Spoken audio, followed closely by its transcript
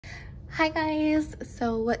Hi guys,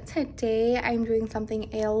 so today I'm doing something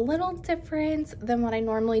a little different than what I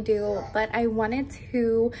normally do, but I wanted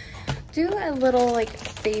to do a little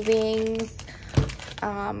savings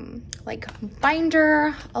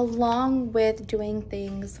binder along with doing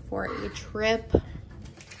things for a trip.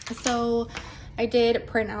 So I did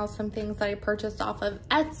print out some things that I purchased off of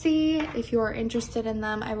Etsy. If you are interested in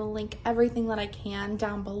them, I will link everything that I can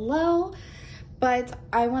down below. But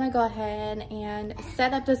I want to go ahead and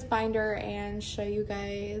set up this binder and show you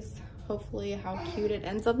guys hopefully how cute it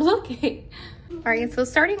ends up looking. All right, so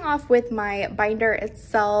starting off with my binder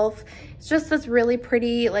itself, it's just this really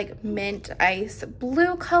pretty mint ice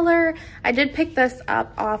blue color. I did pick this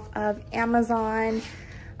up off of Amazon.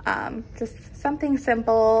 Just something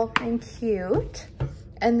simple and cute.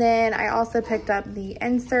 And then I also picked up the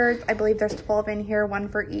inserts. I believe there's 12 in here, one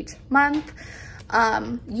for each month.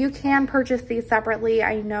 You can purchase these separately.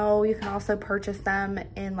 I know you can also purchase them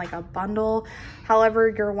in a bundle, however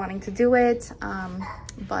you're wanting to do it.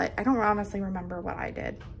 But I don't honestly remember what I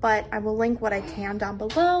did, but I will link what I can down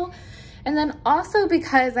below. And then also,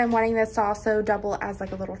 because I'm wanting this to also double as a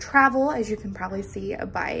little travel, as you can probably see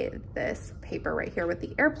by this paper right here with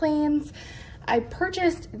the airplanes, I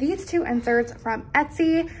purchased these two inserts from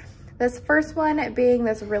Etsy. This first one being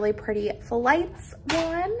this really pretty flights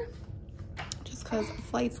one, because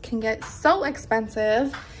flights can get so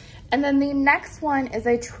expensive. And then the next one is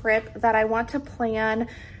a trip that I want to plan,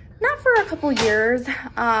 not for a couple years,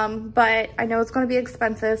 but I know it's going to be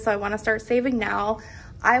expensive, so I want to start saving now.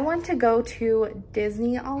 I want to go to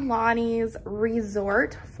Disney Alani's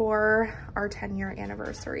resort for our 10-year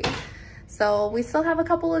anniversary. So we still have a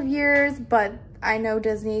couple of years, but I know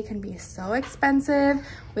Disney can be so expensive.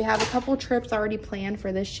 We have a couple trips already planned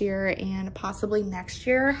for this year and possibly next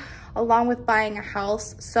year, along with buying a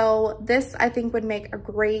house. So this, I think, would make a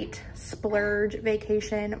great splurge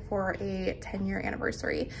vacation for a 10-year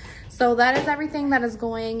anniversary. So that is everything that is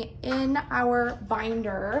going in our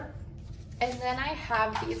binder. And then I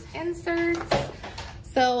have these inserts.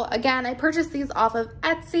 So again, I purchased these off of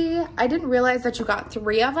Etsy. I didn't realize that you got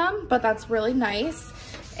 3 of them, but that's really nice.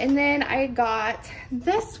 And then I got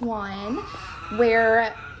this one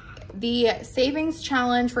where the savings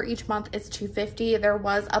challenge for each month is $250. There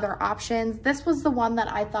was other options. This was the one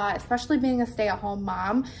that I thought, especially being a stay-at-home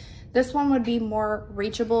mom, this one would be more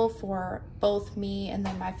reachable for both me and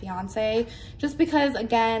then my fiance, just because,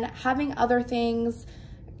 again, having other things,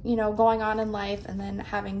 you know, going on in life and then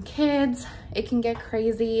having kids, it can get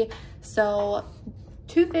crazy. So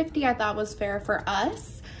 $250 I thought was fair for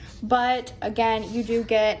us. But again, you do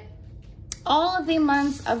get all of the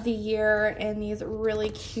months of the year in these really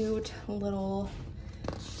cute little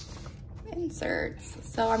inserts.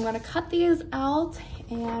 So I'm going to cut these out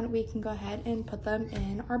and we can go ahead and put them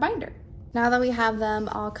in our binder. Now that we have them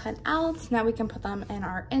all cut out, now we can put them in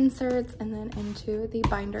our inserts and then into the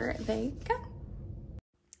binder they go.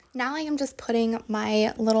 Now I am just putting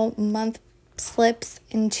my little month slips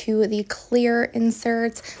into the clear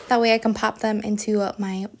inserts. That way I can pop them into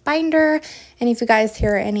my binder. And if you guys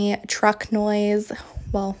hear any truck noise,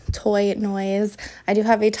 well, toy noise, I do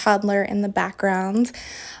have a toddler in the background.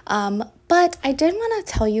 But I did want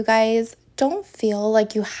to tell you guys, don't feel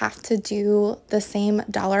like you have to do the same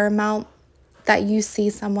dollar amount that you see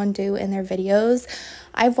someone do in their videos.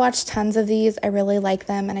 I've watched tons of these. I really like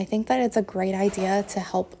them. And I think that it's a great idea to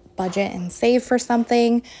help budget and save for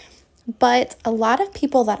something. But a lot of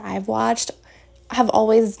people that I've watched have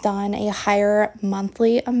always done a higher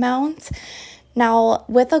monthly amount. Now,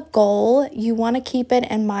 with a goal, you want to keep it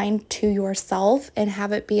in mind to yourself and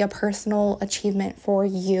have it be a personal achievement for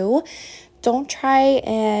you. Don't try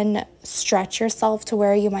and stretch yourself to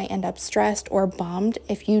where you might end up stressed or bummed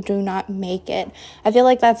if you do not make it. I feel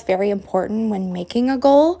like that's very important when making a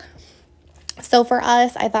goal. So for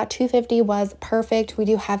us, I thought $250 was perfect. We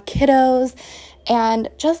do have kiddos, and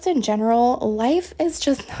just in general, life is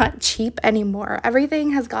just not cheap anymore.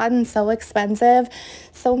 Everything has gotten so expensive.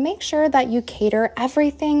 So make sure that you cater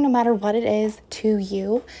everything, no matter what it is, to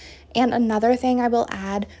you. And another thing I will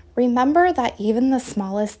add, remember that even the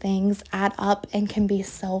smallest things add up and can be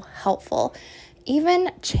so helpful.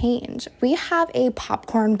 Even change. We have a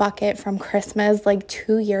popcorn bucket from Christmas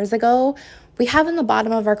 2 years ago. We have in the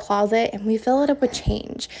bottom of our closet, and we fill it up with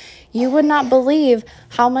change. You would not believe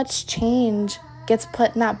how much change gets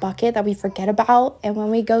put in that bucket that we forget about. And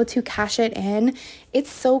when we go to cash it in,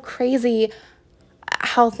 it's so crazy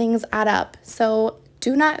how things add up. So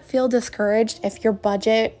do not feel discouraged if your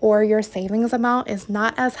budget or your savings amount is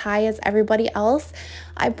not as high as everybody else.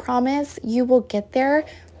 I promise you will get there,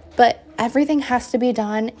 but everything has to be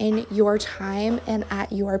done in your time and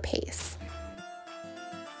at your pace.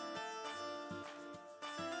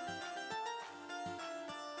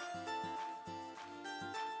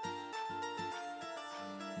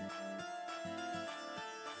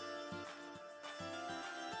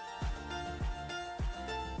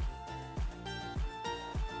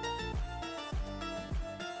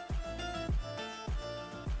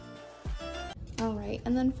 All right,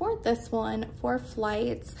 and then for this one, for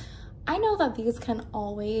flights, I know that these can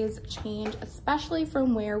always change, especially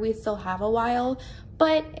from where we still have a while,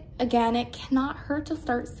 but again, it cannot hurt to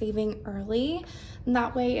start saving early. And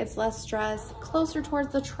that way it's less stress, closer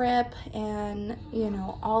towards the trip, and you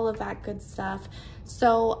know, all of that good stuff.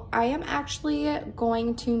 So I am actually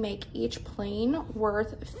going to make each plane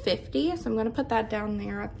worth 50. So I'm gonna put that down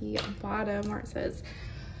there at the bottom where it says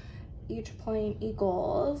each plane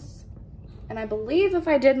equals, and I believe if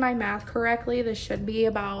I did my math correctly, this should be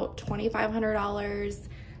about $2,500.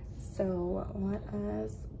 So let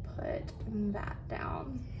us put that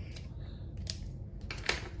down.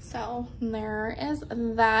 So there is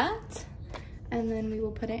that. And then we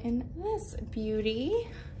will put it in this beauty.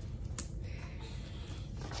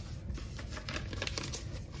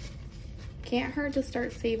 Can't hurt to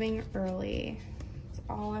start saving early. That's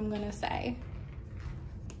all I'm gonna say.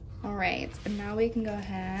 All right, and now we can go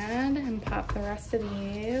ahead and pop the rest of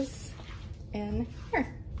these in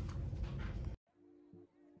here.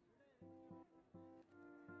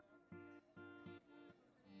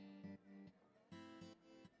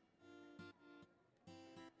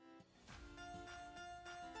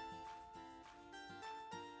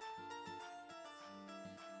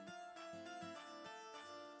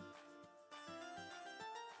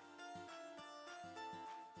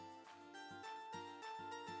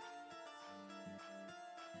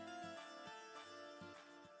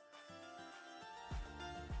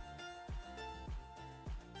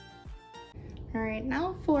 All right,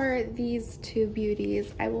 now for these two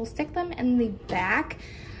beauties, I will stick them in the back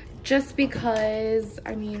just because,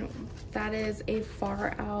 I mean, that is a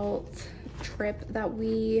far out trip that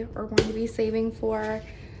we are going to be saving for.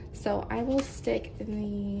 So I will stick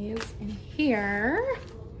these in here,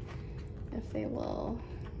 if they will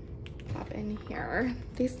pop in here.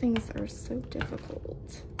 These things are so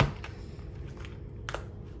difficult.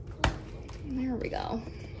 There we go.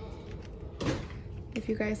 If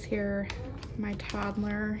you guys hear my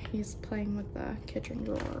toddler, he's playing with the kitchen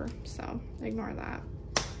drawer, so ignore that.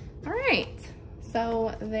 All right,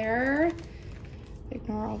 so there,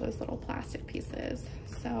 ignore all those little plastic pieces.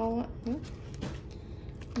 So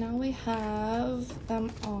now we have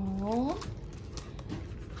them all.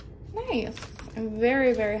 Nice. I'm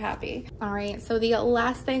very, very happy. All right, so the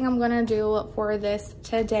last thing I'm gonna do for this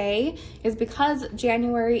today is, because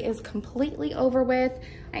January is completely over with,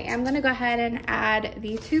 I am gonna go ahead and add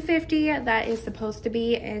the $250 that is supposed to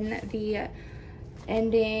be in the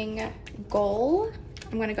ending goal.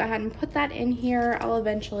 I'm gonna go ahead and put that in here. I'll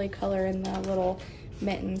eventually color in the little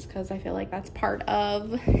mittens because I feel like that's part of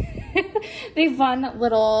the fun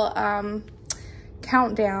little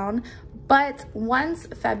countdown. But once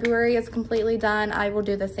February is completely done, I will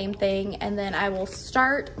do the same thing, and then I will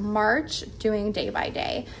start March doing day by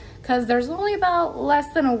day, because there's only about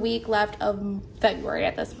less than a week left of February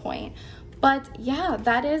at this point. But yeah,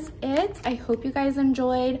 that is it. I hope you guys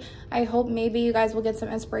enjoyed. I hope maybe you guys will get some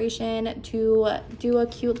inspiration to do a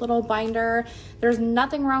cute little binder. There's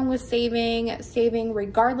nothing wrong with saving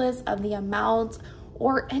regardless of the amount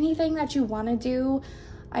or anything that you want to do.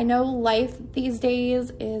 I know life these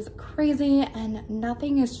days is crazy and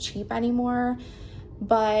nothing is cheap anymore,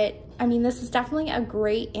 but I mean, this is definitely a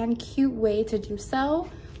great and cute way to do so.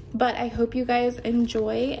 But I hope you guys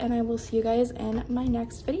enjoy, and I will see you guys in my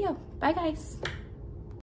next video. Bye guys.